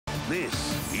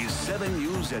This is 7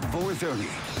 News at 4:30.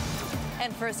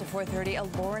 And first at 4:30, a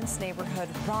Lawrence neighborhood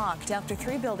rocked after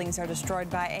 3 buildings are destroyed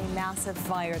by a massive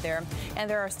fire there. And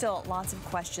there are still lots of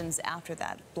questions after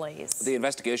that blaze. The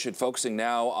investigation focusing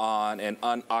now on an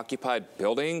unoccupied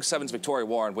building. 7's Victoria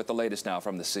Warren with the latest now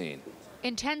from the scene.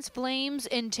 Intense flames,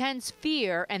 intense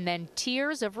fear, and then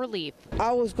tears of relief.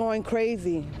 I was going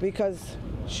crazy because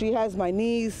she has my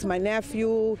niece, my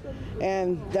nephew,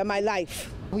 and they're my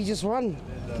life. We just run.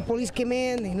 The police came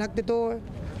in, they knocked the door.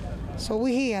 So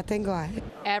we're here, thank God.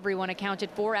 Everyone accounted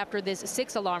for after this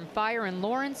 6-alarm fire in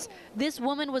Lawrence. This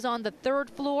woman was on the 3rd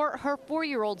floor, her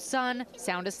 4-year-old son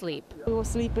sound asleep. We were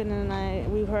sleeping and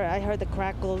I heard the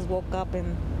crackles, woke up,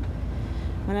 and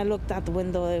when I looked out the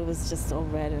window, it was just all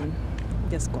red and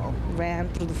just ran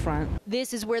through the front.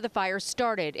 This is where the fire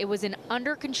started. It was an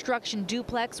under construction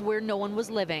duplex where no one was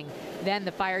living. Then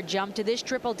the fire jumped to this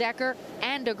triple-decker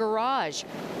and a garage.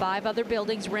 5 other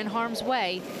buildings were in harm's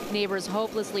way. Neighbors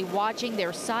hopelessly watching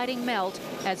their siding melt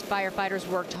as firefighters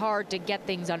worked hard to get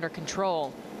things under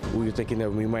control. We were thinking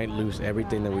that we might lose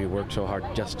everything that we worked so hard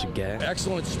just to get.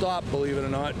 Excellent stop, believe it or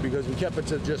not, because we kept it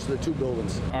to just the 2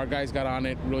 buildings. Our guys got on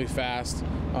it really fast,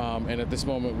 and at this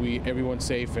moment, everyone's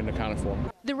safe and accounted for.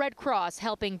 The Red Cross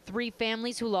helping 3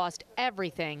 families who lost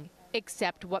everything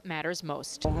except what matters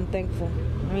most. I'm thankful.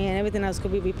 I mean, everything else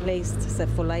could be replaced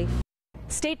except for life.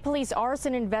 State police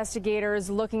arson investigators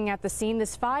looking at the scene.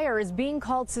 This fire is being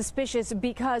called suspicious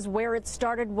because where it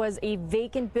started was a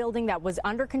vacant building that was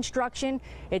under construction.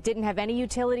 It didn't have any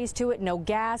utilities to it, no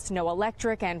gas, no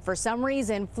electric, and for some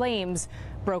reason, flames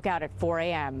broke out at 4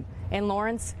 a.m. In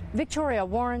Lawrence, Victoria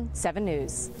Warren, 7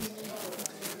 News.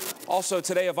 Also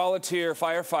today, a volunteer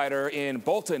firefighter in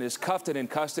Bolton is cuffed and in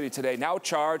custody today, now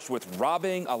charged with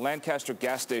robbing a Lancaster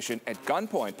gas station at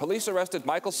gunpoint. Police arrested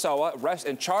Michael Sowa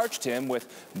and charged him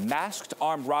with masked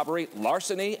armed robbery,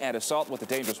 larceny, and assault with a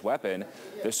dangerous weapon.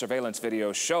 This surveillance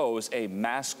video shows a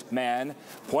masked man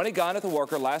point a gun at the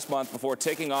worker last month before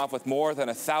taking off with more than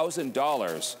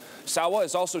 $1,000. Sowa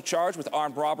is also charged with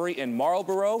armed robbery in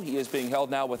Marlborough. He is being held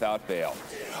now without bail.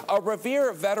 A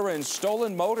Revere veteran's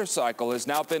stolen motorcycle has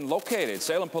now been located.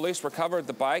 Salem police recovered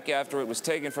the bike after it was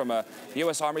taken from a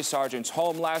U.S. Army sergeant's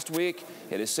home last week.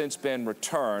 It has since been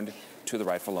returned to the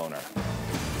rightful owner.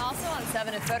 Also on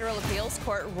 7, a federal appeals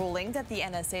court ruling that the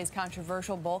NSA's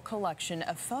controversial bulk collection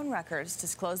of phone records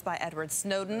disclosed by Edward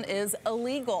Snowden is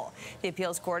illegal. The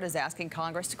appeals court is asking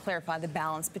Congress to clarify the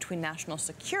balance between national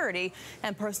security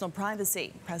and personal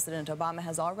privacy. President Obama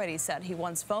has already said he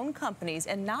wants phone companies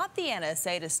and not the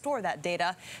NSA to store that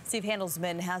data. Steve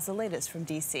Handelsman has the latest from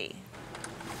D.C.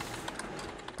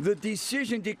 The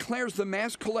decision declares the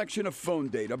mass collection of phone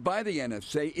data by the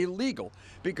NSA illegal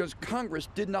because Congress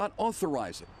did not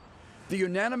authorize it. The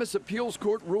unanimous appeals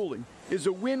court ruling is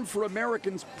a win for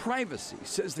Americans' privacy,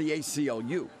 says the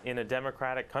ACLU. In a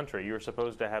democratic country, you're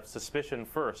supposed to have suspicion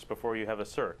first before you have a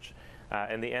search.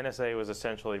 And the NSA was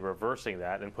essentially reversing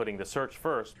that and putting the search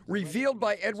first. Revealed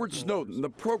by Edward Snowden, the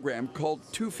program called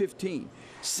 215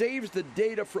 saves the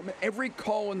data from every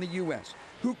call in the U.S.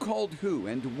 Who called who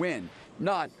and when,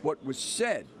 not what was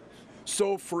said.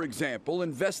 So, for example,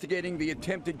 investigating the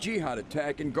attempted jihad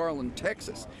attack in Garland,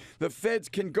 Texas, the feds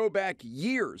can go back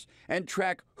years and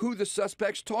track who the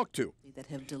suspects talked to.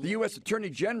 The U.S.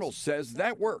 Attorney General says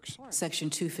that works.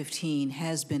 Section 215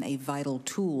 has been a vital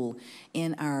tool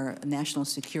in our national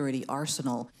security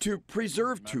arsenal. To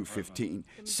preserve 215,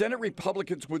 Senate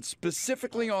Republicans would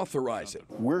specifically authorize it.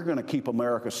 We're going to keep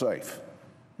America safe.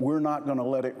 We're not going to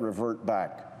let it revert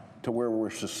back to where we're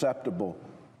susceptible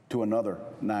to another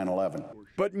 9/11.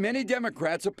 But many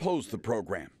Democrats oppose the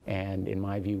program. And in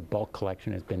my view, bulk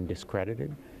collection has been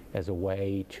discredited as a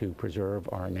way to preserve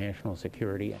our national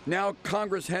security. Now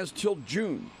Congress has till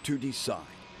June to decide.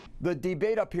 The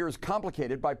debate up here is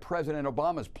complicated by President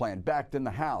Obama's plan, backed in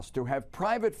the House, to have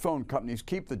private phone companies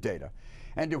keep the data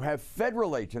and to have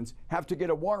federal agents have to get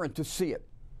a warrant to see it.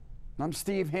 I'm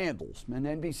Steve Handelsman,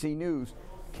 NBC News,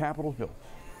 Capitol Hill.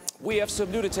 We have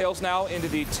some new details now into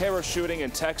the terror shooting in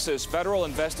Texas. Federal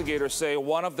investigators say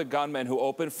one of the gunmen who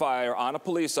opened fire on a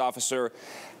police officer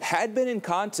had been in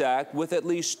contact with at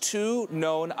least 2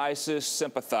 known ISIS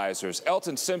sympathizers.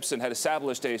 Elton Simpson had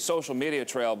established a social media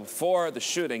trail before the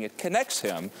shooting. It connects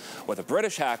him with a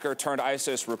British hacker turned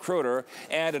ISIS recruiter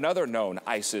and another known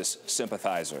ISIS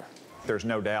sympathizer. There's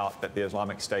no doubt that the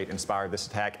Islamic State inspired this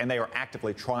attack, and they are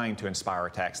actively trying to inspire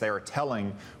attacks. They are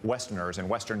telling Westerners in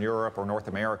Western Europe or North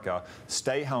America,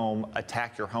 stay home,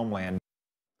 attack your homeland.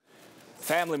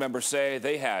 Family members say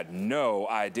they had no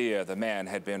idea the man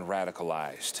had been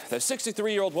radicalized. The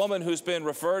 63-year-old woman who's been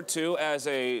referred to as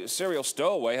a serial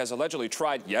stowaway has allegedly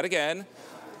tried yet again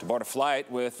To board a flight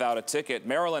without a ticket,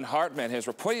 Marilyn Hartman has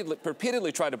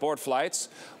repeatedly tried to board flights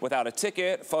without a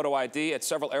ticket, photo ID at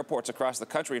several airports across the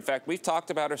country. In fact, we've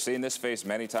talked about her, seen this face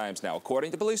many times now.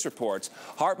 According to police reports,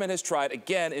 Hartman has tried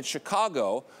again in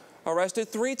Chicago, arrested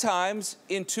 3 times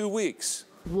in 2 weeks.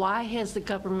 Why has the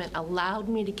government allowed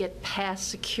me to get past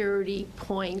security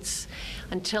points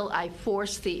until I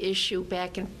forced the issue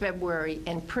back in February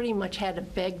and pretty much had to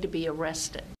beg to be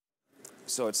arrested?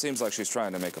 So it seems like she's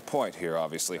trying to make a point here,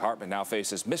 obviously. Hartman now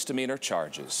faces misdemeanor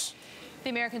charges. The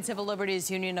American Civil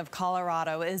Liberties Union of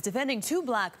Colorado is defending 2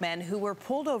 black men who were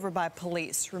pulled over by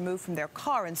police, removed from their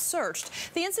car and searched.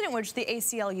 The incident, which the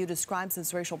ACLU describes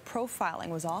as racial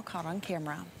profiling, was all caught on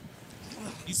camera.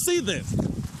 You see this?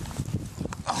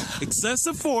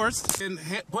 Excessive force and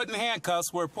put in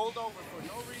handcuffs were pulled over for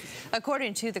no reason.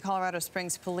 According to the Colorado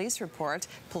Springs police report,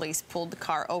 police pulled the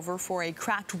car over for a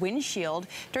cracked windshield.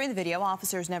 During the video,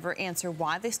 officers never answer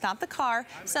why they stopped the car,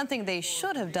 something they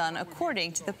should have done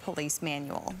according to the police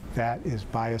manual. That is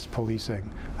biased policing.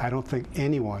 I don't think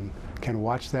anyone can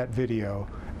watch that video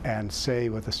and say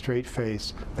with a straight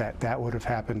face that that would have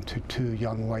happened to 2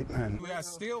 young white men.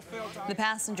 The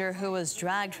passenger who was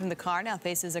dragged from the car now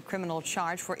faces a criminal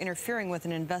charge for interfering with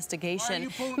an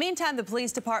investigation. Meantime, the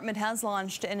police department has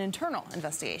launched an internal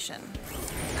investigation.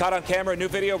 Caught on camera, new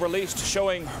video released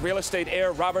showing real estate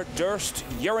heir Robert Durst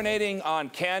urinating on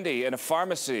candy in a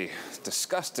pharmacy.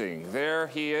 Disgusting. There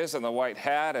he is in the white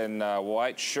hat and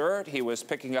white shirt. He was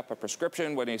picking up a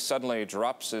prescription when he suddenly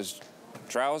drops his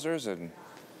trousers and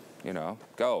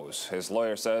goes. His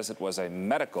lawyer says it was a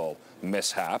medical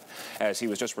mishap. As he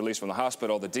was just released from the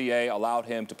hospital, the DA allowed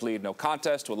him to plead no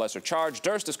contest to a lesser charge.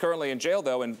 Durst is currently in jail,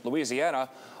 though, in Louisiana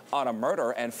on a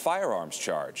murder and firearms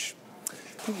charge. I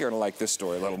think you're going to like this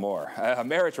story a little more. A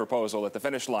marriage proposal at the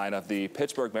finish line of the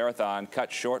Pittsburgh Marathon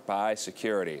cut short by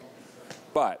security.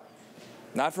 But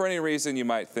not for any reason you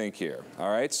might think here.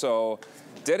 All right, so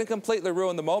didn't completely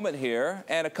ruin the moment here,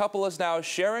 and a couple is now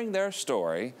sharing their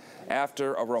story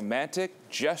after a romantic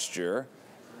gesture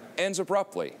ends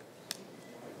abruptly.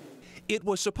 It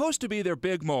was supposed to be their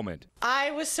big moment.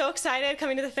 I was so excited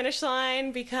coming to the finish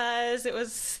line because it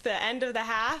was the end of the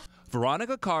half.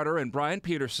 Veronica Carter and Brian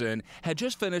Peterson had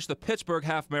just finished the Pittsburgh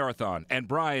Half Marathon, and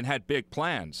Brian had big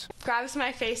plans. Grabs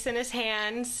my face in his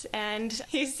hands, and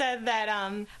he said that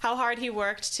how hard he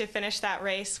worked to finish that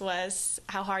race was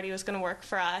how hard he was going to work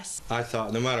for us. I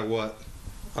thought no matter what,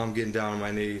 I'm getting down on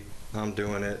my knee. I'm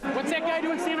doing it. What's that guy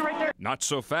doing standing right there? Not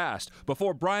so fast.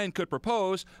 Before Brian could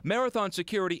propose, marathon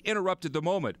security interrupted the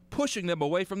moment, pushing them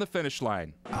away from the finish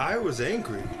line. I was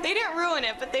angry. They didn't ruin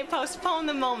it, but they postponed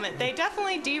the moment. They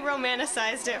definitely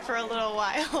de-romanticized it for a little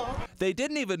while. They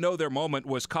didn't even know their moment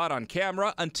was caught on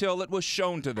camera until it was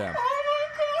shown to them.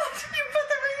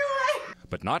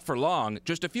 But not for long.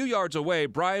 Just a few yards away,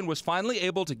 Brian was finally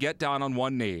able to get down on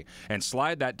one knee and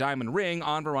slide that diamond ring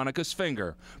on Veronica's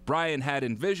finger. Brian had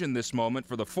envisioned this moment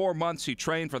for the 4 months he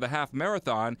trained for the half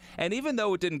marathon, and even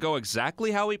though it didn't go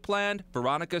exactly how he planned,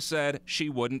 Veronica said she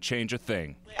wouldn't change a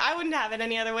thing. I wouldn't have it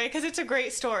any other way because it's a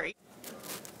great story.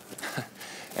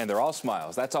 And they're all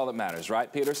smiles. That's all that matters,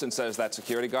 right? Peterson says that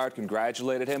security guard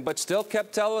congratulated him, but still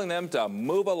kept telling them to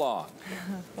move along.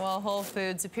 Well, Whole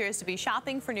Foods appears to be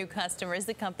shopping for new customers.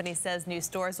 The company says new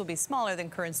stores will be smaller than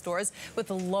current stores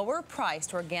with a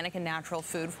lower-priced organic and natural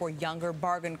food for younger,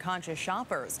 bargain-conscious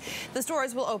shoppers. The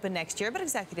stores will open next year, but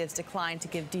executives declined to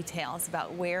give details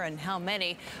about where and how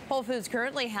many. Whole Foods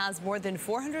currently has more than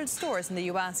 400 stores in the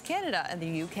U.S., Canada, and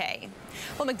the UK.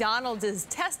 Well, McDonald's is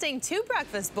testing 2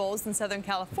 breakfast bowls in Southern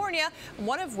California,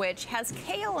 one of which has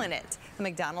kale in it. The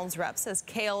McDonald's rep says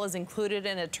kale is included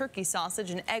in a turkey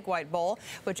sausage and egg white bowl,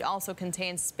 which also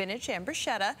contains spinach and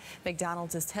bruschetta.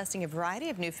 McDonald's is testing a variety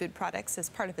of new food products as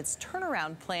part of its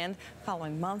turnaround plan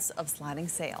following months of sliding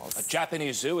sales. A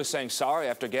Japanese zoo is saying sorry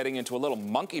after getting into a little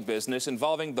monkey business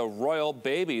involving the royal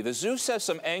baby. The zoo says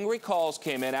some angry calls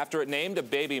came in after it named a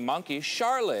baby monkey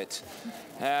Charlotte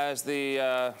as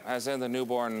in the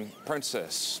newborn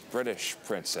princess, British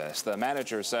princess. The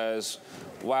manager says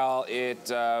while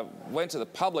it went to the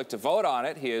public to vote on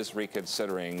it, he is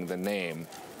reconsidering the name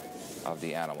of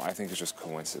the animal. I think it's just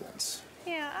coincidence.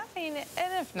 Yeah, I mean,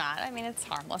 and if not, I mean, it's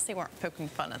harmless. They weren't poking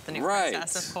fun at the new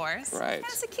princess, of course. Right. Yeah,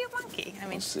 it's a cute monkey. I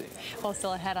mean, we'll see. Well,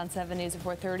 still ahead on 7 News at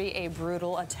 4:30, a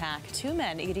brutal attack. 2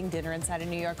 men eating dinner inside a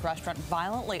New York restaurant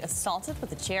violently assaulted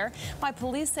with a chair. Why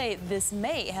police say this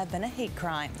may have been a hate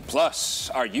crime.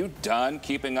 Plus, are you done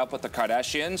keeping up with the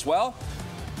Kardashians? Well,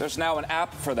 there's now an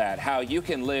app for that, how you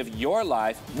can live your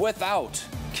life without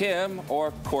Kim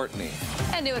or Courtney?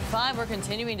 And new at 5, we're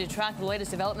continuing to track the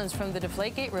latest developments from the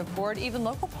Deflategate report. Even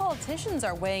local politicians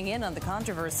are weighing in on the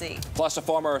controversy. Plus, a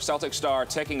former Celtic star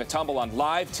taking a tumble on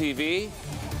live TV.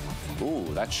 Ooh,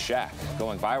 that's Shaq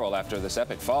going viral after this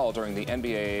epic fall during the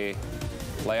NBA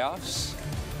playoffs.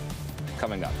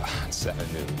 Coming up on 7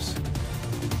 News.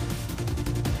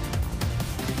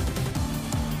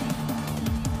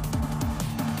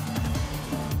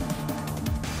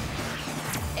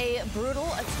 A brutal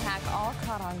attack, all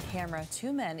caught on camera.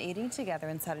 2 men eating together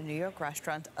inside a New York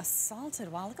restaurant,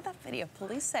 assaulted. Wow, look at that video.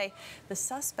 Police say the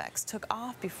suspects took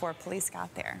off before police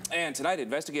got there. And tonight,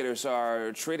 investigators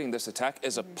are treating this attack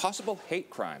as a possible hate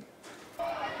crime.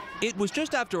 It was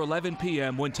just after 11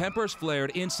 p.m. when tempers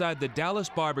flared inside the Dallas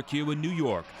barbecue in New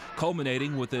York,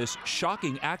 culminating with this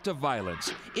shocking act of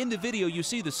violence. In the video, you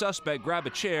see the suspect grab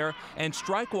a chair and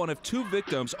strike one of 2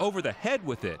 victims over the head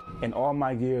with it. In all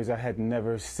my years, I had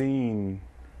never seen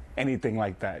anything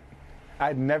like that.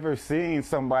 I'd never seen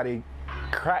somebody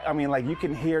crack. I mean, like, you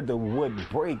can hear the wood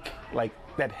break, like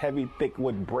that heavy, thick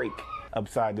wood break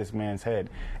upside this man's head.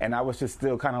 And I was just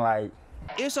still kind of like,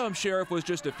 Isam Sheriff was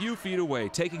just a few feet away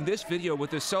taking this video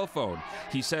with his cell phone.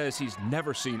 He says he's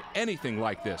never seen anything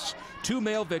like this. 2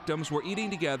 male victims were eating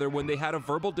together when they had a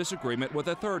verbal disagreement with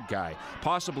a 3rd guy,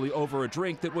 possibly over a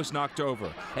drink that was knocked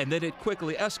over. And then it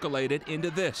quickly escalated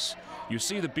into this. You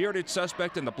see the bearded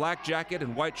suspect in the black jacket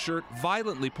and white shirt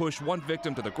violently push one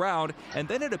victim to the ground, and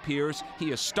then it appears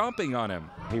he is stomping on him.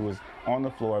 He was on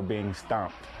the floor being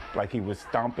stomped, like he was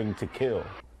stomping to kill.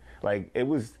 Like, it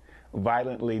was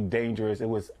violently dangerous. It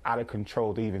was out of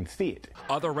control to even see it.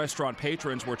 Other restaurant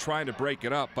patrons were trying to break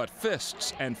it up, but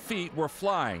fists and feet were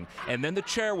flying, and then the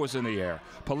chair was in the air.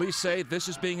 Police say this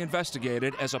is being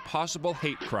investigated as a possible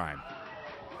hate crime.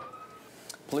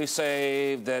 Police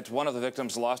say that one of the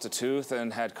victims lost a tooth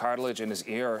and had cartilage in his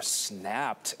ear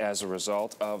snapped as a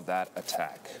result of that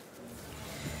attack.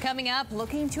 Coming up,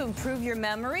 looking to improve your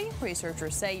memory?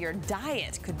 Researchers say your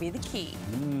diet could be the key.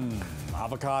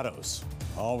 Avocados.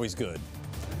 Always good.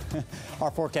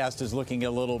 Our forecast is looking a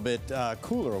little bit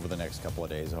cooler over the next couple of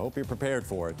days. I hope you're prepared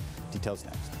for it. Details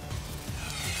next.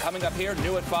 Coming up here,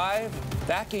 new at 5,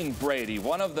 backing Brady,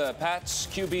 one of the Pats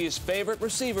QB's favorite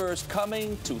receivers,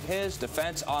 coming to his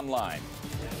defense online.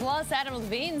 Plus, Adam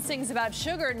Levine sings about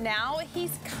sugar. Now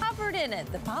he's covered in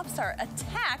it. The pop star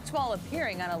attacked while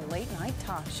appearing on a late-night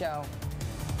talk show.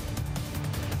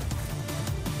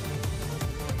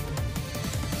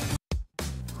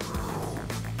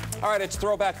 All right, it's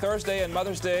Throwback Thursday, and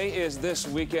Mother's Day is this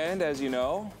weekend, as you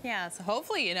know. Yeah, so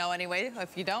hopefully you know anyway.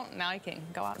 If you don't, now you can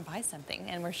go out and buy something.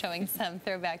 And we're showing some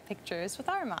throwback pictures with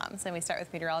our moms. And we start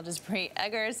with meteorologist Bree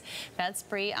Eggers. That's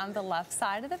Bree on the left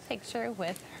side of the picture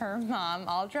with her mom,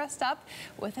 all dressed up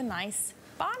with a nice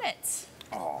bonnet.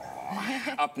 Oh.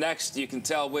 Up next, you can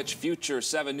tell which future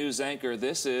 7 News anchor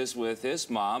this is with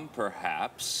his mom,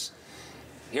 perhaps.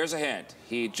 Here's a hint.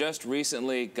 He just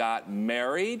recently got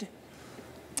married.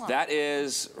 That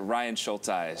is Ryan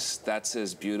Schulteis. That's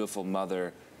his beautiful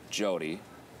mother, Jody.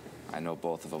 I know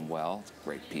both of them well.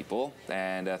 Great people.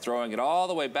 And throwing it all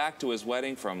the way back to his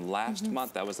wedding from last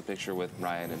month. That was the picture with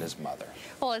Ryan and his mother.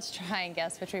 Well, let's try and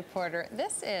guess which reporter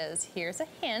this is. Here's a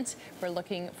hint. We're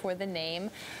looking for the name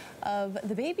of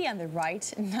the baby on the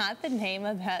right, not the name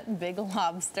of that big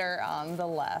lobster on the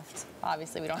left.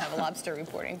 Obviously, we don't have a lobster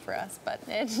reporting for us, but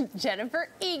it's Jennifer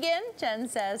Egan. Jen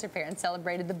says her parents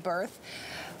celebrated the birth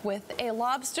with a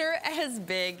lobster as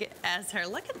big as her.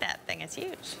 Look at that thing, it's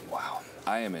huge. Wow,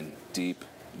 I am in deep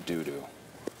doo-doo.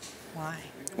 Why?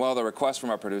 Well, the request from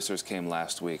our producers came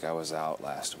last week. I was out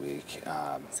last week.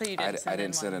 So you didn't I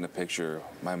didn't send in a picture.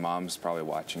 My mom's probably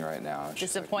watching right now.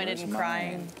 Disappointed like, and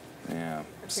crying. Yeah.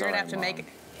 You're gonna have to make it.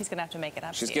 He's gonna have to make it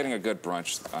up. She's getting a good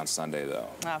brunch on Sunday, though.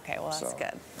 Okay, well that's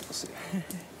good. We'll see.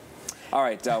 All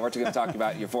right, we're going to talk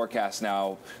about your forecast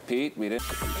now, Pete. We did.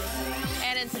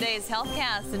 And in today's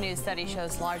HealthCast, the new study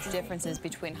shows large differences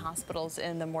between hospitals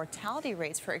in the mortality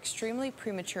rates for extremely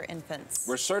premature infants.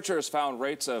 Researchers found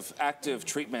rates of active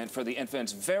treatment for the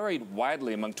infants varied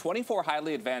widely among 24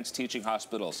 highly advanced teaching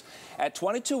hospitals. At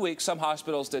 22 weeks, some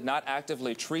hospitals did not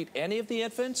actively treat any of the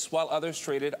infants, while others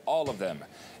treated all of them.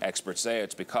 Experts say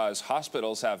it's because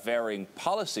hospitals have varying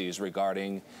policies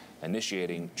regarding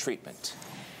initiating treatment.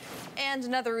 And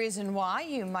another reason why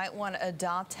you might want to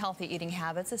adopt healthy eating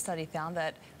habits. A study found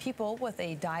that people with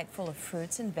a diet full of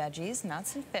fruits and veggies,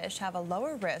 nuts and fish have a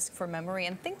lower risk for memory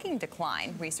and thinking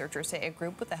decline. Researchers say a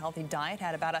group with a healthy diet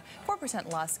had about a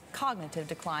 4% less cognitive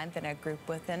decline than a group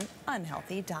with an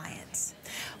unhealthy diet.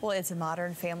 Well, it's a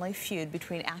modern family feud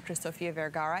between actress Sofia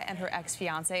Vergara and her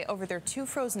ex-fiance over their 2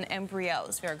 frozen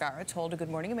embryos. Vergara told Good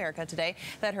Morning America today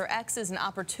that her ex is an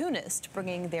opportunist,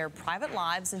 bringing their private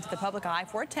lives into the public eye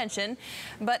for attention.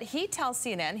 But he tells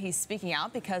CNN he's speaking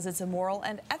out because it's a moral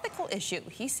and ethical issue.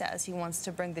 He says he wants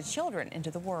to bring the children into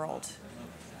the world.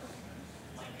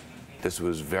 This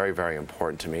was very, very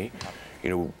important to me,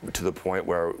 to the point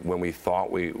where when we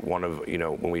thought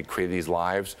when we created these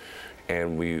lives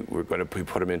and we were going to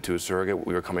put them into a surrogate,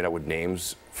 we were coming up with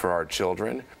names for our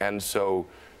children. And so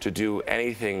to do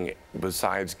anything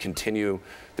besides continue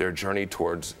their journey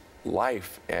towards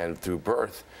life and through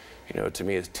birth, to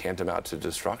me is tantamount to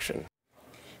destruction.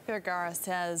 Vergara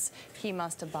says he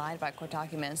must abide by court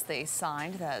documents they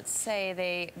signed that say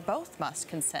they both must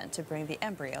consent to bring the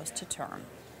embryos to term.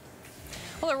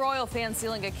 Well, a royal fan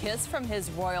stealing a kiss from His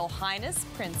Royal Highness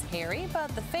Prince Harry,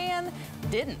 but the fan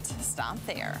didn't stop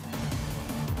there.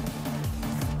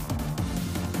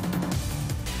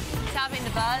 Topping the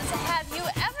buzz, have you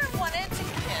ever wanted to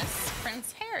kiss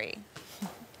Prince Harry?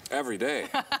 Every day,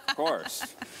 of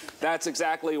course. That's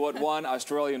exactly what one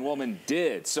Australian woman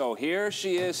did. So here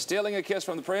she is stealing a kiss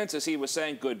from the prince as he was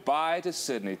saying goodbye to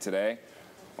Sydney today.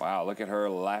 Wow, look at her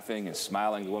laughing and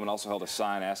smiling. The woman also held a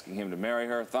sign asking him to marry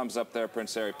her. Thumbs up there.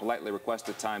 Prince Harry politely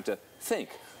requested time to think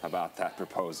about that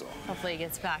proposal. Hopefully he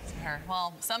gets back to her.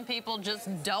 Well, some people just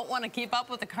don't want to keep up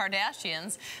with the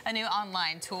Kardashians. A new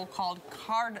online tool called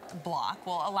Card Block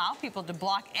will allow people to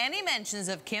block any mentions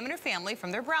of Kim and her family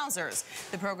from their browsers.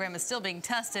 The program is still being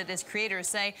tested as creators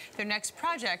say their next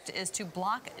project is to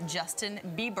block Justin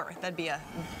Bieber. That'd be a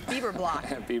Bieber block.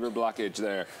 Bieber blockage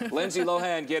there. Lindsay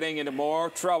Lohan getting into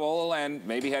more trouble and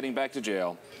maybe heading back to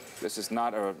jail. This is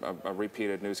not a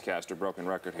repeated newscaster broken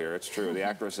record here. It's true. The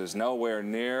actress is nowhere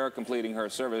near completing her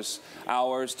service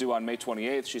hours due on May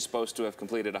 28th. She's supposed to have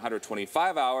completed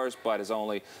 125 hours, but has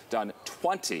only done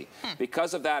 20.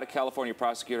 Because of that, a California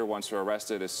prosecutor wants her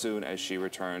arrested as soon as she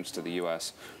returns to the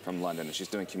U.S. from London. And she's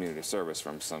doing community service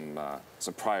from some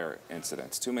prior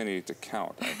incidents. Too many to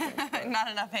count, I think. Not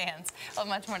enough hands. Well,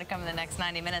 much more to come in the next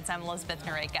 90 minutes. I'm Elizabeth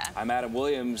Noreika. I'm Adam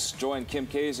Williams. Join Kim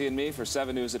Casey and me for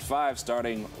 7 News at 5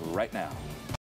 starting right now.